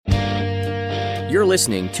You're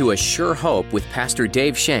listening to A Sure Hope with Pastor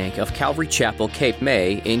Dave Shank of Calvary Chapel, Cape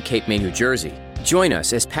May in Cape May, New Jersey. Join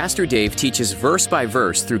us as Pastor Dave teaches verse by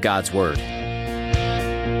verse through God's Word.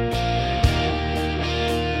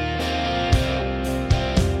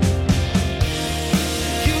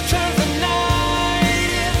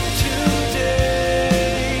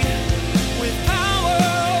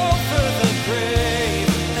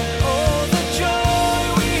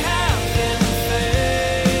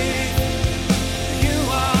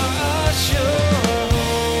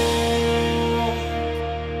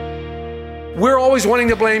 We're always wanting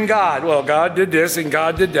to blame God. Well, God did this and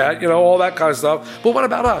God did that, all that kind of stuff. But what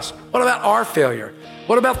about us? What about our failure?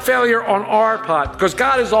 What about failure on our part? Because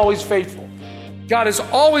God is always faithful. God is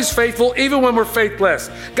always faithful even when we're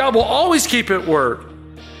faithless. God will always keep His word.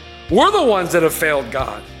 We're the ones that have failed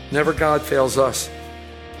God. Never God fails us,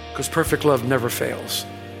 because perfect love never fails.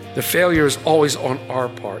 The failure is always on our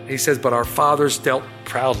part. He says, but our fathers dealt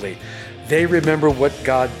proudly. They remember what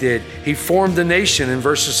God did. He formed the nation in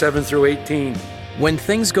verses 7 through 18. When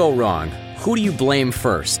things go wrong, who do you blame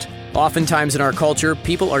first? Oftentimes in our culture,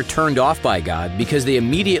 people are turned off by God because they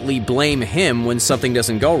immediately blame Him when something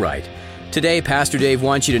doesn't go right. Today, Pastor Dave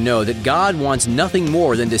wants you to know that God wants nothing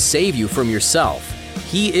more than to save you from yourself.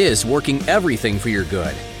 He is working everything for your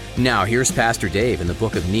good. Now, here's Pastor Dave in the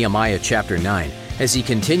book of Nehemiah chapter 9 as he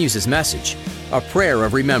continues his message, A Prayer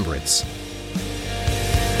of Remembrance.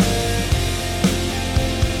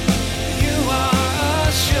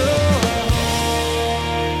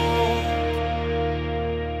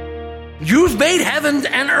 You've made heaven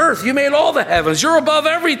and earth. You made all the heavens. You're above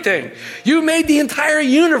everything. You made the entire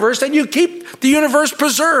universe, and you keep the universe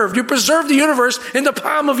preserved. You preserve the universe in the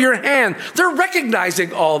palm of your hand. They're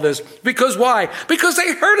recognizing all this. Because why? Because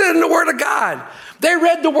they heard it in the Word of God. They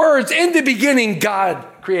read the words, in the beginning, God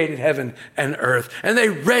created heaven and earth. And they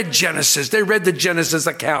read Genesis. They read the Genesis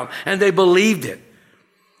account, and they believed it.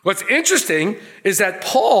 What's interesting is that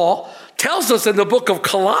Paul tells us in the book of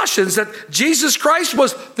Colossians that Jesus Christ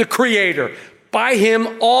was the creator. By Him,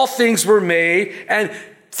 all things were made, and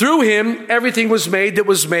through Him, everything was made that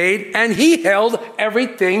was made, and He held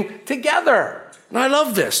everything together. And I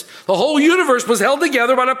love this. The whole universe was held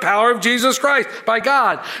together by the power of Jesus Christ, by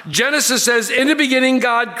God. Genesis says, in the beginning,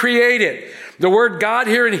 God created. The word God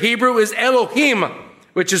here in Hebrew is Elohim,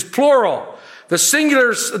 which is plural.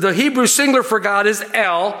 The Hebrew singular for God is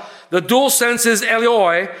El. The dual sense is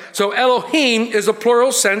Eloi. So Elohim is a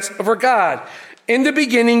plural sense for God. In the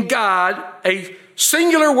beginning, God, a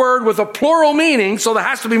singular word with a plural meaning, so there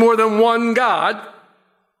has to be more than one God.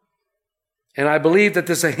 And I believe that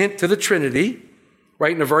there's a hint to the Trinity,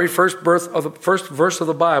 right in the very first verse of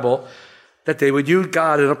the Bible, that they would use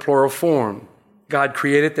God in a plural form. God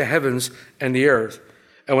created the heavens and the earth.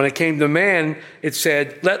 And when it came to man, it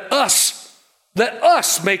said, let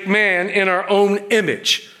us make man in our own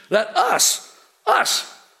image. Let us.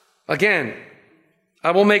 Again,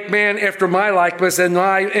 I will make man after my likeness and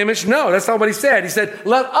my image. No, that's not what He said. He said,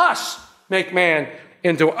 let us make man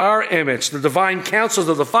into our image. The divine counsels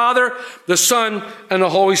of the Father, the Son, and the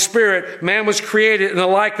Holy Spirit. Man was created in the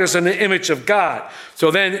likeness and the image of God.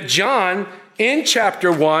 So then John, in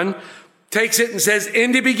chapter 1, takes it and says,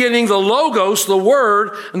 in the beginning, the Logos, the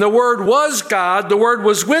Word, and the Word was God, the Word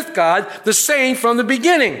was with God, the same from the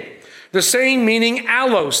beginning. The same meaning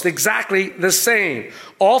allos, exactly the same.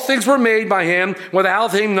 All things were made by Him.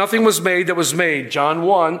 Without Him, nothing was made that was made. John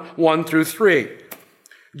 1 through 3.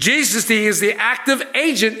 Jesus, He is the active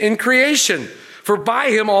agent in creation. For by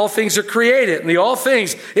Him, all things are created. And the all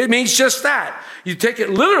things, it means just that. You take it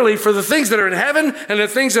literally for the things that are in heaven and the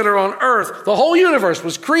things that are on earth. The whole universe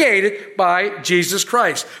was created by Jesus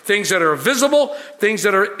Christ. Things that are visible, things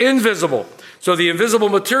that are invisible. So the invisible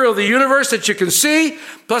material of the universe that you can see,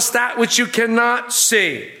 plus that which you cannot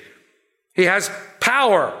see. He has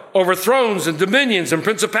power over thrones and dominions and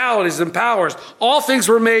principalities and powers. All things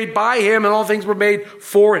were made by Him and all things were made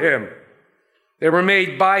for Him. They were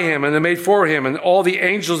made by Him and they're made for Him, and all the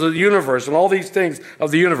angels of the universe and all these things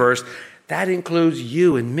of the universe. That includes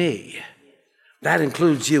you and me. That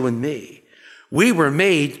includes you and me. We were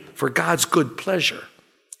made for God's good pleasure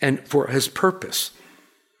and for His purpose.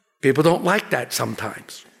 People don't like that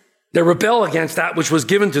sometimes. They rebel against that which was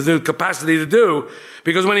given to the capacity to do,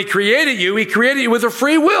 because when He created you with a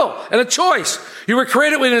free will and a choice. You were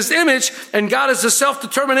created with His image, and God is a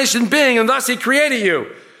self-determination being, and thus He created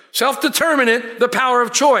you. Self-determinate, the power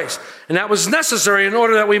of choice. And that was necessary in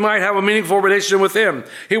order that we might have a meaningful relationship with Him.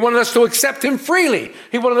 He wanted us to accept Him freely.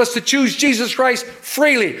 He wanted us to choose Jesus Christ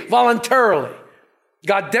freely, voluntarily.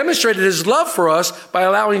 God demonstrated His love for us by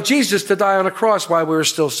allowing Jesus to die on a cross while we were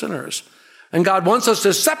still sinners. And God wants us to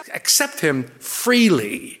accept him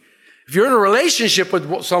freely. If you're in a relationship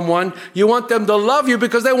with someone, you want them to love you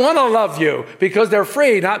because they want to love you, because they're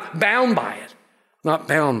free, not bound by it. Not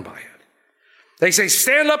bound by it. They say,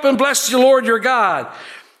 stand up and bless the Lord your God.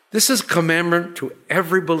 This is a commandment to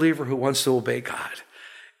every believer who wants to obey God.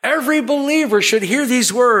 Every believer should hear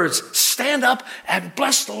these words. Stand up and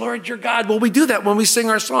bless the Lord your God. Well, we do that when we sing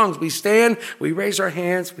our songs. We stand, we raise our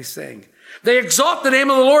hands, we sing. They exalt the name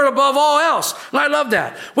of the Lord above all else. And I love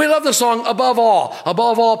that. We love the song above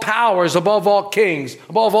all powers, above all kings,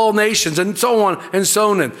 above all nations, and so on and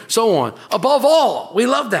so on and so on. Above all, we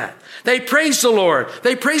love that. They praise the Lord.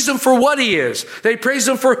 They praise him for what he is. They praise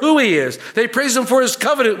him for who he is. They praise him for his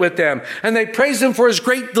covenant with them. And they praise him for his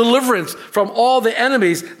great deliverance from all the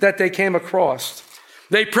enemies that they came across.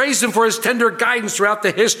 They praise him for his tender guidance throughout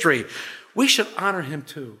the history. We should honor him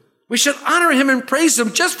too. We should honor him and praise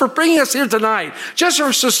him just for bringing us here tonight, just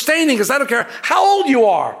for sustaining us. I don't care how old you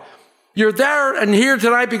are. You're there and here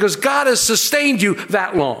tonight because God has sustained you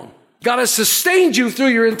that long. God has sustained you through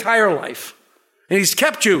your entire life. And he's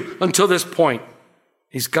kept you until this point.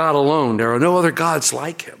 He's God alone. There are no other gods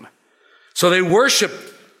like him. So they worship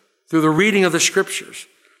through the reading of the scriptures,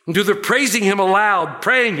 and through the praising him aloud,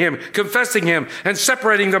 praying him, confessing him, and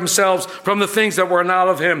separating themselves from the things that were not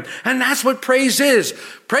of him. And that's what praise is.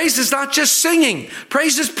 Praise is not just singing.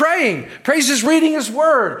 Praise is praying. Praise is reading his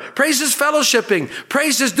word. Praise is fellowshipping.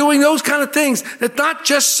 Praise is doing those kind of things. It's not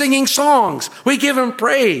just singing songs. We give him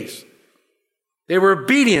praise. They were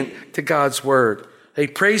obedient to God's word. They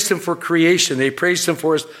praised him for creation. They praised him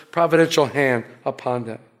for his providential hand upon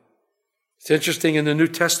them. It's interesting in the New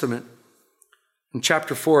Testament, in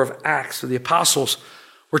chapter 4 of Acts, the apostles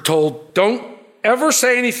were told, don't ever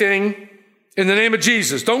say anything in the name of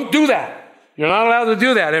Jesus. Don't do that. You're not allowed to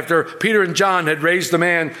do that after Peter and John had raised the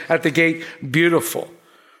man at the gate beautiful.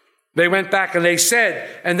 They went back and they said,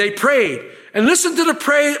 and they prayed. And listen to the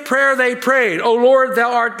prayer they prayed. O Lord,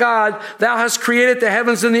 thou art God. Thou hast created the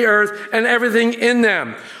heavens and the earth and everything in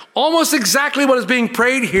them. Almost exactly what is being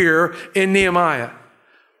prayed here in Nehemiah.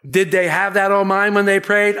 Did they have that on mind when they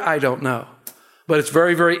prayed? I don't know. But it's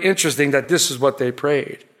very, very interesting that this is what they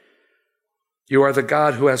prayed. You are the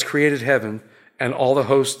God who has created heaven and all the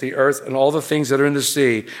hosts, the earth, and all the things that are in the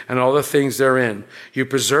sea, and all the things therein. You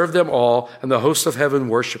preserved them all, and the hosts of heaven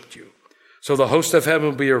worshiped you. So the host of heaven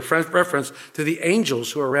will be a reference to the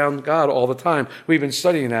angels who are around God all the time. We've been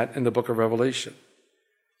studying that in the book of Revelation.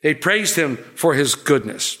 They praised him for his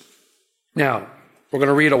goodness. Now, we're going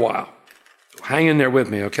to read a while. Hang in there with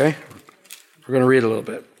me, okay? We're going to read a little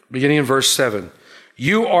bit. Beginning in verse 7.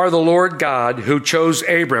 You are the Lord God who chose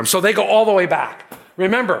Abram. So they go all the way back.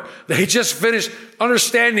 Remember, they just finished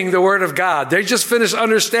understanding the word of God. They just finished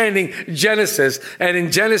understanding Genesis. And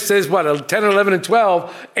in Genesis, 10, 11, and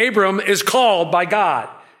 12, Abram is called by God.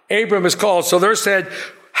 Abram is called. So they're said,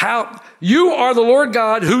 you are the Lord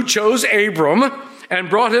God who chose Abram and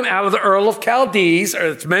brought him out of the Ur of Chaldees, or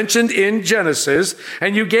it's mentioned in Genesis,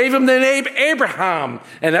 and you gave him the name Abraham.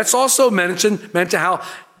 And that's also meant to how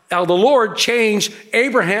the Lord changed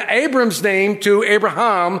Abram's name to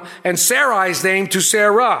Abraham and Sarai's name to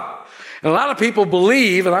Sarah. And a lot of people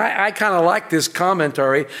believe, and I kind of like this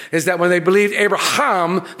commentary, is that when they believed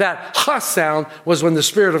Abraham, that ha sound was when the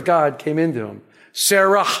Spirit of God came into him.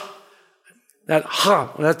 Sarah, that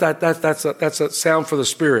ha, that's a sound for the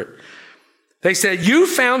Spirit. They said, you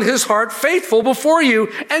found his heart faithful before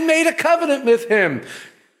you and made a covenant with him.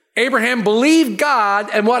 Abraham believed God,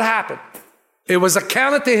 and what happened? It was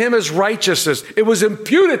accounted to him as righteousness. It was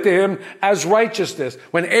imputed to him as righteousness.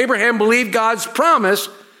 When Abraham believed God's promise,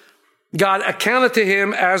 God accounted to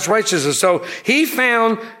him as righteousness. So he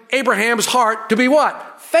found Abraham's heart to be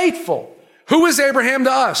what? Faithful. Who is Abraham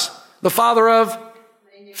to us? The father of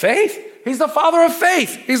faith? He's the father of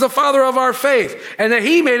faith. He's the father of our faith. And that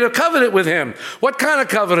he made a covenant with him. What kind of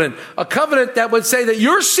covenant? A covenant that would say that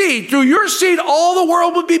your seed, through your seed, all the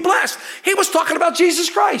world would be blessed. He was talking about Jesus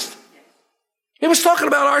Christ. He was talking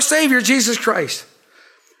about our Savior, Jesus Christ.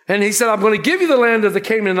 And he said, I'm going to give you the land of the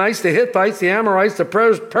Canaanites, the Hittites, the Amorites, the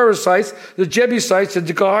Perizzites, the Jebusites, the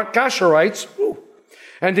Gasherites,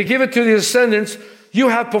 and to give it to the descendants. You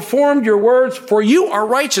have performed your words, for you are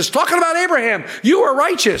righteous. Talking about Abraham, you are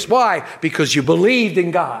righteous. Why? Because you believed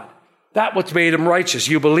in God. That what made him righteous.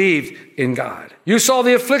 You believed in God. You saw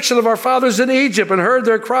the affliction of our fathers in Egypt and heard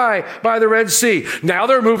their cry by the Red Sea. Now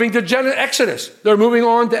they're moving to Exodus. They're moving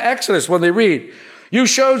on to Exodus when they read. You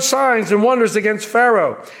showed signs and wonders against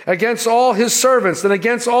Pharaoh, against all his servants, and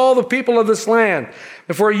against all the people of this land.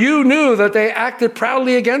 For you knew that they acted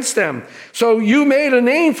proudly against them. So you made a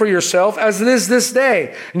name for yourself as it is this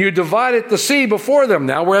day. And you divided the sea before them.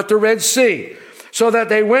 Now we're at the Red Sea. So that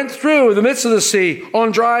they went through the midst of the sea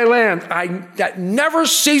on dry land. That never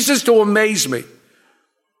ceases to amaze me.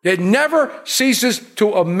 It never ceases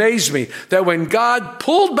to amaze me that when God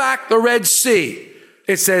pulled back the Red Sea,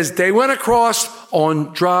 it says they went across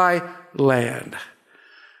on dry land.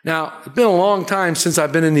 Now, it's been a long time since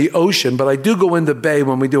I've been in the ocean, but I do go in the bay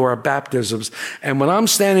when we do our baptisms. And when I'm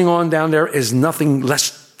standing on down there is nothing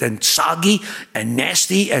less than soggy and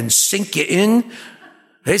nasty and sink you in.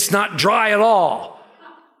 It's not dry at all.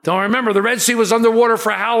 Don't remember, the Red Sea was underwater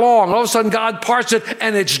for how long? All of a sudden, God parts it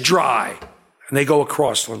and it's dry. And they go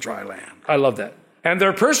across on dry land. I love that. And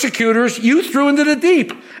their persecutors you threw into the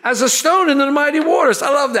deep as a stone into the mighty waters. I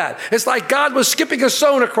love that. It's like God was skipping a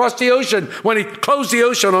stone across the ocean when he closed the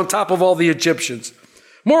ocean on top of all the Egyptians.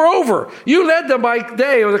 Moreover, you led them by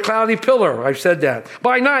day with a cloudy pillar. I've said that.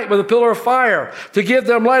 By night with a pillar of fire to give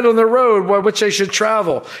them light on the road by which they should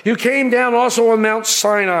travel. You came down also on Mount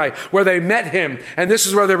Sinai where they met him. And this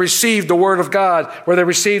is where they received the word of God, where they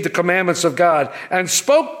received the commandments of God and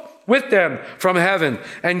spoke with them from heaven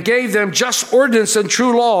and gave them just ordinance and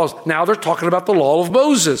true laws. Now they're talking about the law of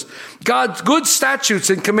Moses. God's good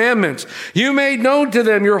statutes and commandments. You made known to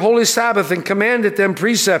them your holy Sabbath and commanded them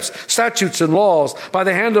precepts, statutes, and laws by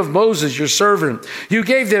the hand of Moses, your servant. You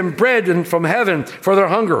gave them bread from heaven for their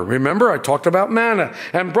hunger. Remember, I talked about manna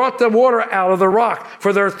and brought them water out of the rock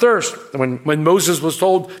for their thirst. When Moses was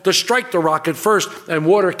told to strike the rock at first and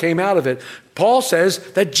water came out of it, Paul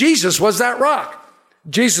says that Jesus was that rock.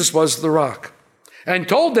 Jesus was the rock, and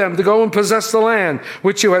told them to go and possess the land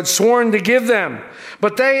which you had sworn to give them.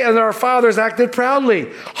 But they and their fathers acted proudly,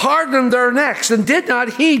 hardened their necks, and did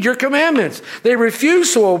not heed your commandments. They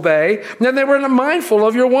refused to obey, and they were not mindful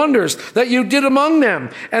of your wonders that you did among them.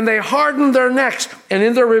 And they hardened their necks, and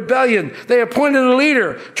in their rebellion they appointed a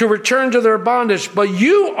leader to return to their bondage. But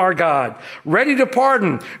you are God, ready to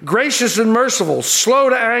pardon, gracious and merciful, slow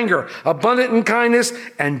to anger, abundant in kindness,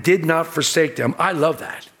 and did not forsake them. I love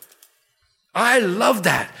that. I love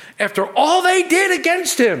that. After all they did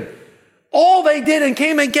against him, all they did and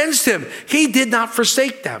came against him, he did not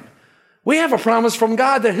forsake them. We have a promise from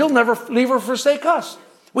God that he'll never leave or forsake us.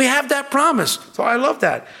 We have that promise. So I love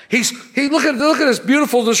that. Look at this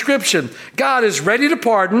beautiful description. God is ready to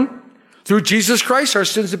pardon. Through Jesus Christ, our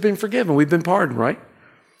sins have been forgiven. We've been pardoned, right?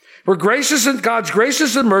 We're gracious and God's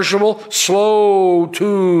gracious and merciful, slow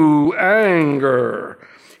to anger.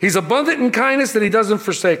 He's abundant in kindness that he doesn't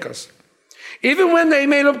forsake us. Even when they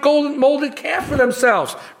made a golden molded calf for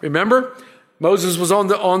themselves. Remember, Moses was on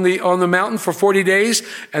the mountain for 40 days,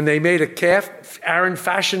 and they made a calf. Aaron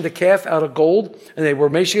fashioned a calf out of gold, and they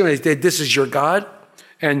were making it. They said, "This is your God."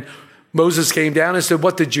 And Moses came down and said,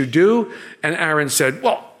 "What did you do?" And Aaron said,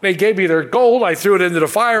 "Well, they gave me their gold. I threw it into the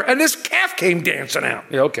fire, and this calf came dancing out."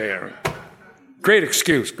 Yeah, okay, Aaron. Great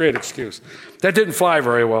excuse. That didn't fly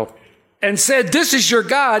very well. And said, "This is your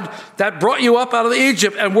God that brought you up out of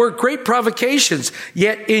Egypt and worked great provocations.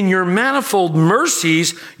 Yet in your manifold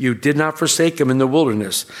mercies, you did not forsake him in the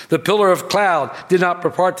wilderness. The pillar of cloud did not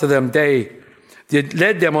depart to them day. It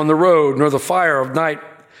led them on the road, nor the fire of night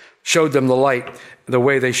showed them the light, the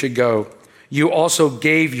way they should go. You also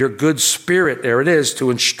gave your good spirit," there it is,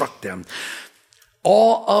 "to instruct them."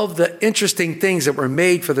 All of the interesting things that were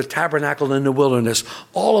made for the tabernacle in the wilderness,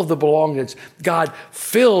 all of the belongings, God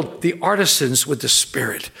filled the artisans with the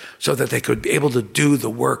Spirit so that they could be able to do the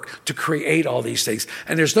work to create all these things.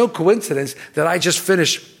 And there's no coincidence that I just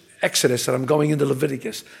finished Exodus and I'm going into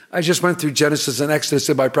Leviticus. I just went through Genesis and Exodus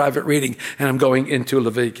in my private reading and I'm going into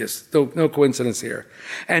Leviticus. No coincidence here.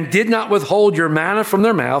 "And did not withhold your manna from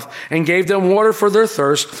their mouth and gave them water for their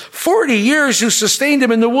thirst. 40 years you sustained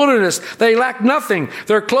them in the wilderness. They lacked nothing.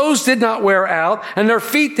 Their clothes did not wear out and their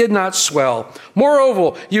feet did not swell.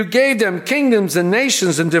 Moreover, you gave them kingdoms and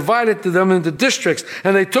nations and divided them into districts.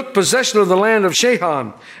 And they took possession of the land of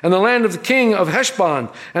Shihon and the land of the king of Heshbon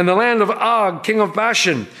and the land of Og, king of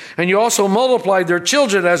Bashan. And you also multiplied their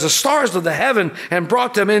children as the stars of the heaven and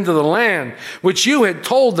brought them into the land, which you had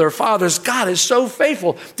told their fathers." God is so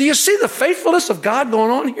faithful. Do you see the faithfulness of God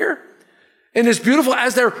going on here? And it's beautiful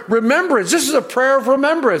as their remembrance. This is a prayer of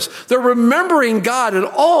remembrance. They're remembering God and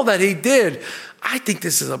all that he did. I think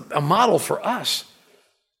this is a model for us.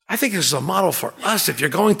 I think this is a model for us. If you're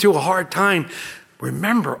going through a hard time,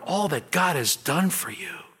 remember all that God has done for you.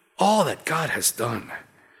 All that God has done.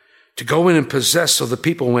 to go in and possess. So the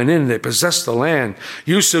people went in and they possessed the land.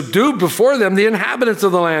 You subdued before them the inhabitants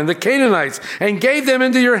of the land, the Canaanites, and gave them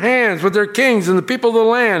into your hands with their kings and the people of the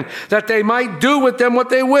land, that they might do with them what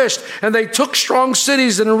they wished. And they took strong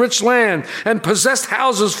cities in a rich land and possessed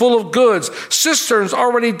houses full of goods, cisterns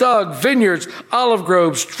already dug, vineyards, olive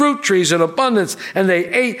groves, fruit trees in abundance. And they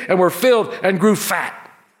ate and were filled and grew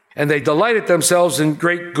fat. And they delighted themselves in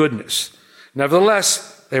great goodness.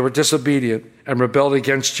 Nevertheless, they were disobedient and rebelled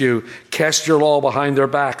against you, cast your law behind their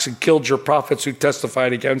backs, and killed your prophets who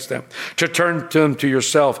testified against them, to turn them to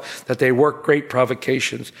yourself, that they work great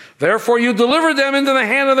provocations. Therefore you delivered them into the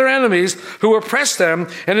hand of their enemies, who oppressed them,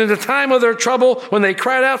 and in the time of their trouble, when they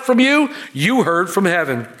cried out from you, you heard from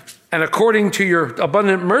heaven. And according to your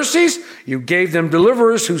abundant mercies, you gave them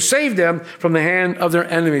deliverers who saved them from the hand of their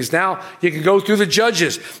enemies. Now you can go through the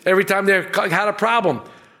judges. Every time they had a problem,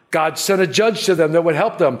 God sent a judge to them that would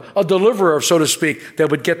help them, a deliverer, so to speak,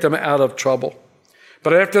 that would get them out of trouble.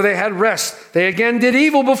 But after they had rest, they again did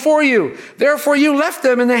evil before you. Therefore you left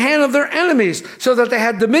them in the hand of their enemies, so that they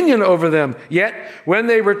had dominion over them. Yet when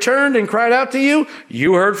they returned and cried out to you,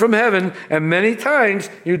 you heard from heaven, and many times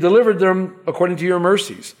you delivered them according to your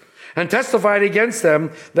mercies, and testified against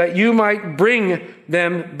them, that you might bring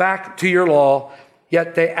them back to your law.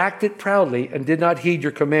 Yet they acted proudly and did not heed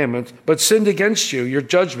your commandments, but sinned against you, your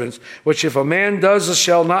judgments, which if a man does, he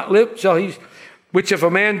shall live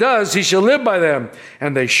by them.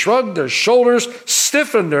 And they shrugged their shoulders,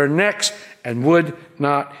 stiffened their necks, and would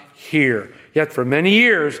not hear. Yet for many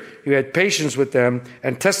years you had patience with them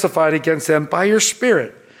and testified against them by your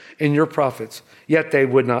Spirit in your prophets. Yet they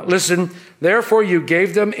would not listen. Therefore you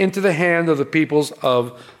gave them into the hand of the peoples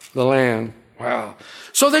of the land. Wow.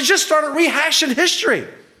 So they just started rehashing history.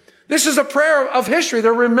 This is a prayer of history.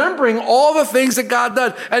 They're remembering all the things that God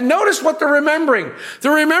did. And notice what they're remembering.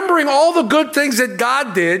 They're remembering all the good things that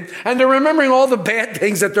God did, and they're remembering all the bad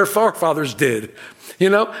things that their forefathers did.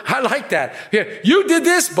 You know, I like that. Yeah, you did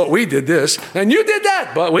this, but we did this. And you did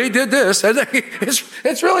that, but we did this. And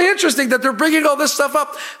it's really interesting that they're bringing all this stuff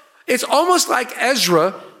up. It's almost like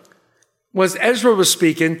Ezra was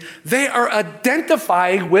speaking, they are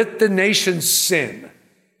identifying with the nation's sin.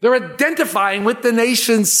 They're identifying with the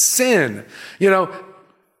nation's sin. You know,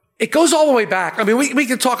 it goes all the way back. I mean, we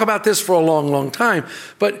can talk about this for a long, long time,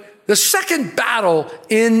 but the second battle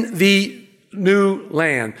in the new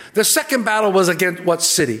land, the second battle was against what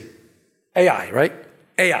city? Ai, right?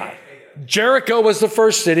 Ai. Jericho was the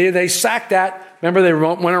first city. They sacked that. Remember, they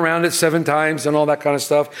went around it 7 times and all that kind of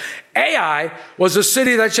stuff. Ai was a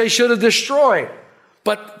city that they should have destroyed,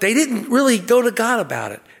 but they didn't really go to God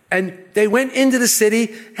about it. And they went into the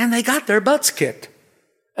city and they got their butts kicked.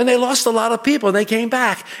 And they lost a lot of people and they came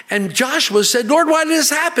back. And Joshua said, Lord, why did this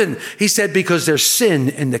happen? He said, because there's sin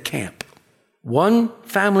in the camp. One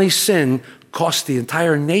family's sin cost the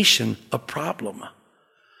entire nation a problem.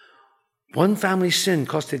 One family's sin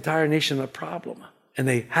cost the entire nation a problem. And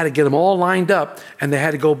they had to get them all lined up, and they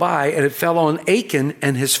had to go by, and it fell on Achan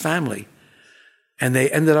and his family. And they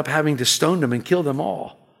ended up having to stone them and kill them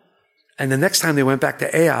all. And the next time they went back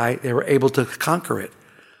to Ai, they were able to conquer it.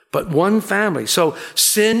 But one family. So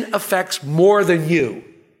sin affects more than you.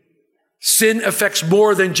 Sin affects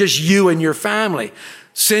more than just you and your family.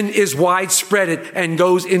 Sin is widespread and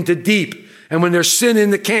goes into deep. And when there's sin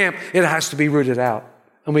in the camp, it has to be rooted out.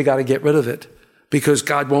 And we got to get rid of it, because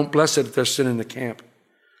God won't bless it if there's sin in the camp.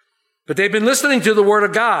 But they've been listening to the word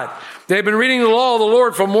of God. They've been reading the law of the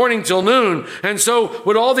Lord from morning till noon. And so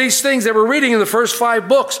with all these things they were reading in the first 5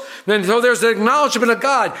 books, then so there's the acknowledgement of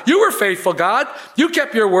God. You were faithful, God. You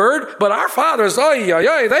kept your word, but our fathers,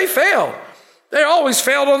 they failed. They always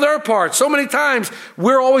failed on their part. So many times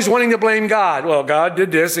we're always wanting to blame God. Well, God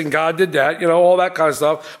did this and God did that, all that kind of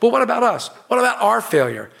stuff. But what about us? What about our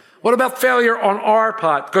failure? What about failure on our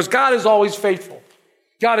part? Because God is always faithful.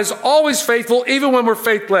 God is always faithful, even when we're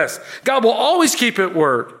faithless. God will always keep his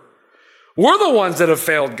word. We're the ones that have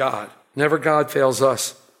failed God. Never God fails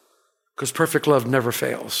us, because perfect love never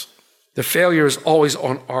fails. The failure is always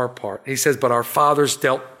on our part. He says, but our fathers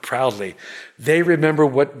dealt proudly. They remember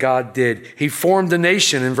what God did. He formed the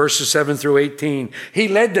nation in verses 7 through 18. He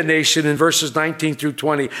led the nation in verses 19 through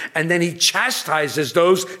 20. And then he chastises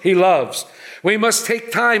those he loves. We must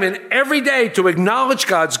take time in every day to acknowledge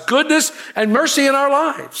God's goodness and mercy in our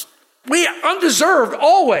lives. We undeserved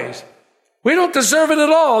always. We don't deserve it at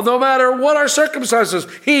all, no matter what our circumstances.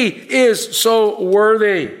 He is so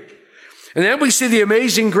worthy. And then we see the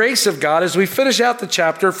amazing grace of God as we finish out the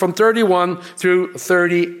chapter from 31 through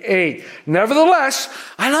 38. Nevertheless,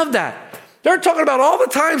 I love that. They're talking about all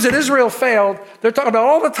the times that Israel failed. They're talking about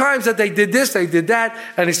all the times that they did this, they did that.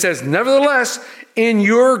 And he says, nevertheless, in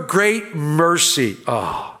your great mercy,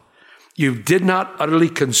 you did not utterly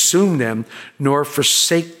consume them, nor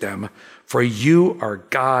forsake them, for you are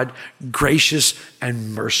God, gracious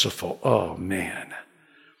and merciful. Oh, man.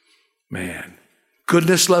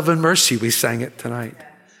 Goodness, love, and mercy. We sang it tonight.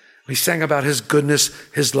 We sang about his goodness,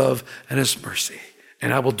 his love, and his mercy.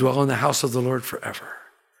 And I will dwell in the house of the Lord forever.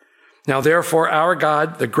 Now, therefore, our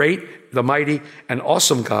God, the great, the mighty, and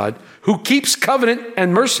awesome God, who keeps covenant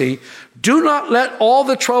and mercy, do not let all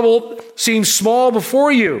the trouble seem small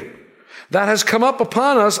before you that has come up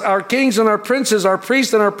upon us, our kings and our princes, our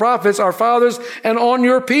priests and our prophets, our fathers, and on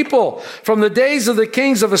your people, from the days of the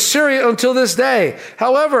kings of Assyria until this day.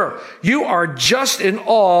 However, you are just in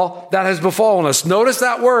all that has befallen us. Notice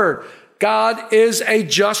that word. God is a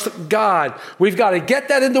just God. We've got to get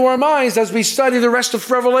that into our minds as we study the rest of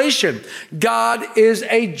Revelation. God is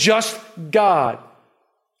a just God.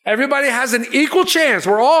 Everybody has an equal chance.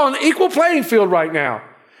 We're all on an equal playing field right now.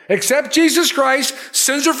 Accept Jesus Christ,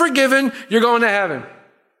 sins are forgiven, you're going to heaven.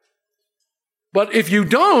 But if you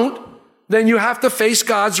don't, then you have to face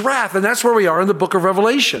God's wrath. And that's where we are in the book of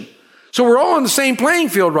Revelation. So we're all on the same playing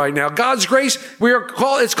field right now. God's grace,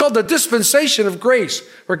 it's called the dispensation of grace,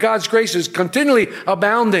 where God's grace is continually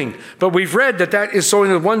abounding. But we've read that is going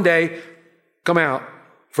to one day come out.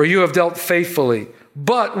 For you have dealt faithfully,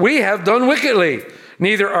 but we have done wickedly.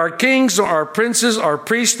 Neither our kings, nor our princes, our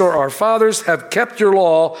priests, nor our fathers have kept your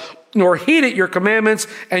law, nor heeded your commandments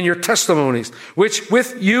and your testimonies, which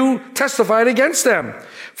with you testified against them.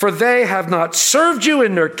 For they have not served you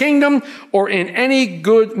in their kingdom or in many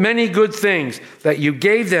good things that you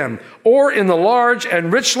gave them, or in the large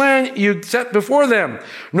and rich land you set before them,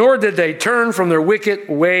 nor did they turn from their wicked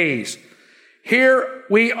ways. Here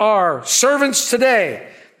we are, servants today,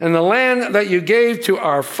 in the land that you gave to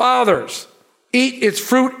our fathers. Eat its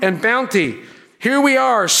fruit and bounty. Here we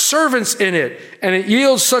are, servants in it, and it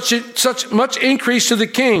yields such much increase to the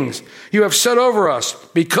kings. You have set over us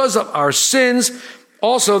because of our sins.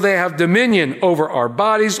 Also, they have dominion over our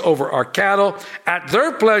bodies, over our cattle, at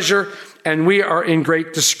their pleasure, and we are in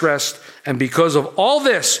great distress. And because of all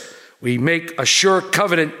this, we make a sure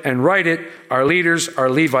covenant and write it. Our leaders, our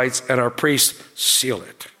Levites, and our priests seal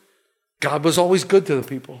it. God was always good to the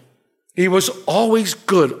people. He was always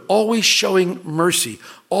good, always showing mercy,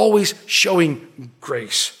 always showing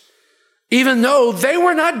grace, even though they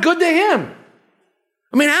were not good to him.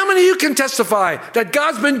 I mean, how many of you can testify that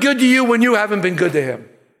God's been good to you when you haven't been good to him?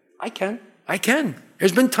 I can.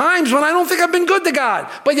 There's been times when I don't think I've been good to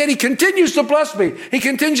God, but yet he continues to bless me. He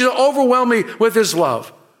continues to overwhelm me with his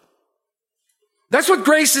love. That's what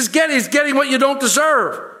grace is getting. It's getting what you don't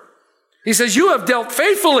deserve. He says, you have dealt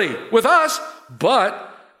faithfully with us, but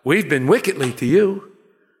we've been wickedly to you.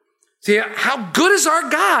 See, how good is our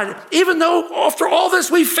God? Even though after all this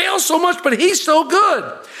we fail so much, but he's so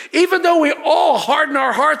good. Even though we all harden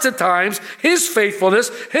our hearts at times, his faithfulness,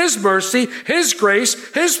 his mercy, his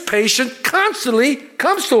grace, his patience constantly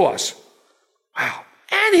comes to us. Wow.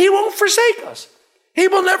 And he won't forsake us. He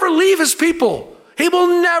will never leave his people. He will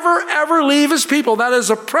never, ever leave his people. That is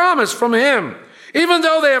a promise from him. Even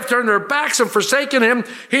though they have turned their backs and forsaken him,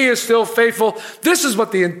 he is still faithful. This is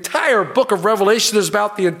what the entire book of Revelation is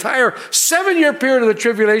about. The entire 7-year period of the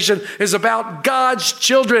tribulation is about God's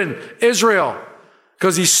children, Israel,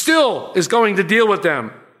 because he still is going to deal with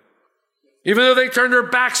them. Even though they turn their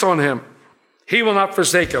backs on him, he will not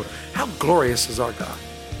forsake them. How glorious is our God?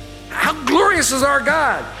 How glorious is our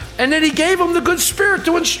God? And then he gave them the good Spirit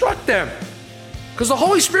to instruct them, because the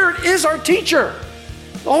Holy Spirit is our teacher.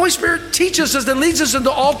 The Holy Spirit teaches us and leads us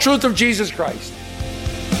into all truth of Jesus Christ.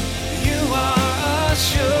 You are a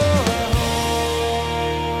sure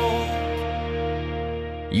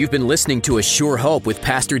hope. You've been listening to A Sure Hope with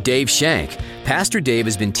Pastor Dave Shank. Pastor Dave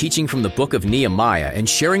has been teaching from the book of Nehemiah and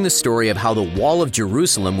sharing the story of how the wall of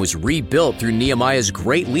Jerusalem was rebuilt through Nehemiah's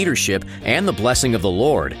great leadership and the blessing of the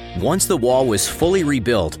Lord. Once the wall was fully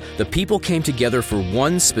rebuilt, the people came together for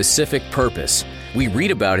one specific purpose. We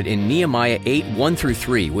read about it in Nehemiah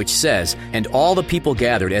 8:1-3, which says, "And all the people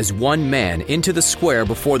gathered as one man into the square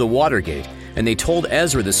before the water gate. And they told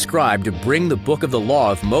Ezra the scribe to bring the book of the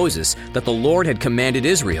law of Moses that the Lord had commanded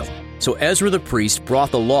Israel. So Ezra the priest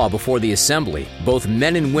brought the law before the assembly, both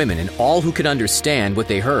men and women and all who could understand what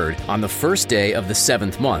they heard, on the first day of the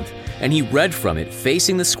 7th month. And he read from it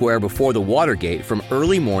facing the square before the water gate from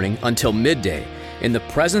early morning until midday, in the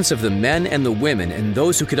presence of the men and the women and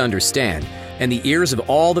those who could understand. And the ears of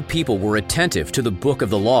all the people were attentive to the book of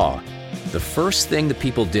the law." The first thing the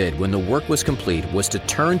people did when the work was complete was to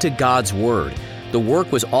turn to God's word. The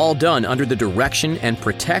work was all done under the direction and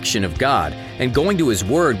protection of God, and going to His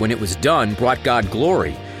Word when it was done brought God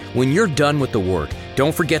glory. When you're done with the work,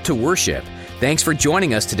 don't forget to worship. Thanks for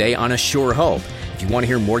joining us today on A Sure Hope. If you want to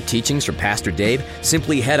hear more teachings from Pastor Dave,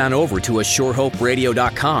 simply head on over to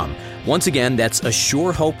ASureHopeRadio.com. Once again, that's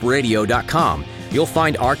ASureHopeRadio.com. You'll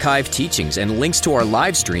find archived teachings and links to our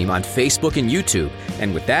live stream on Facebook and YouTube.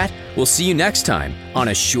 And with that, we'll see you next time on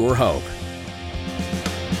A Sure Hope.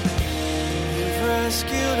 You've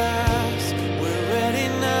rescued us, we're ready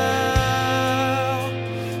now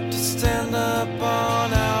to stand up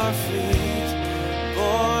on our feet.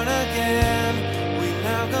 Born again, we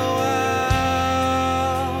now go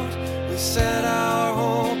out. We set our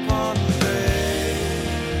hope on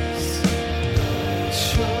grace.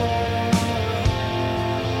 Sure.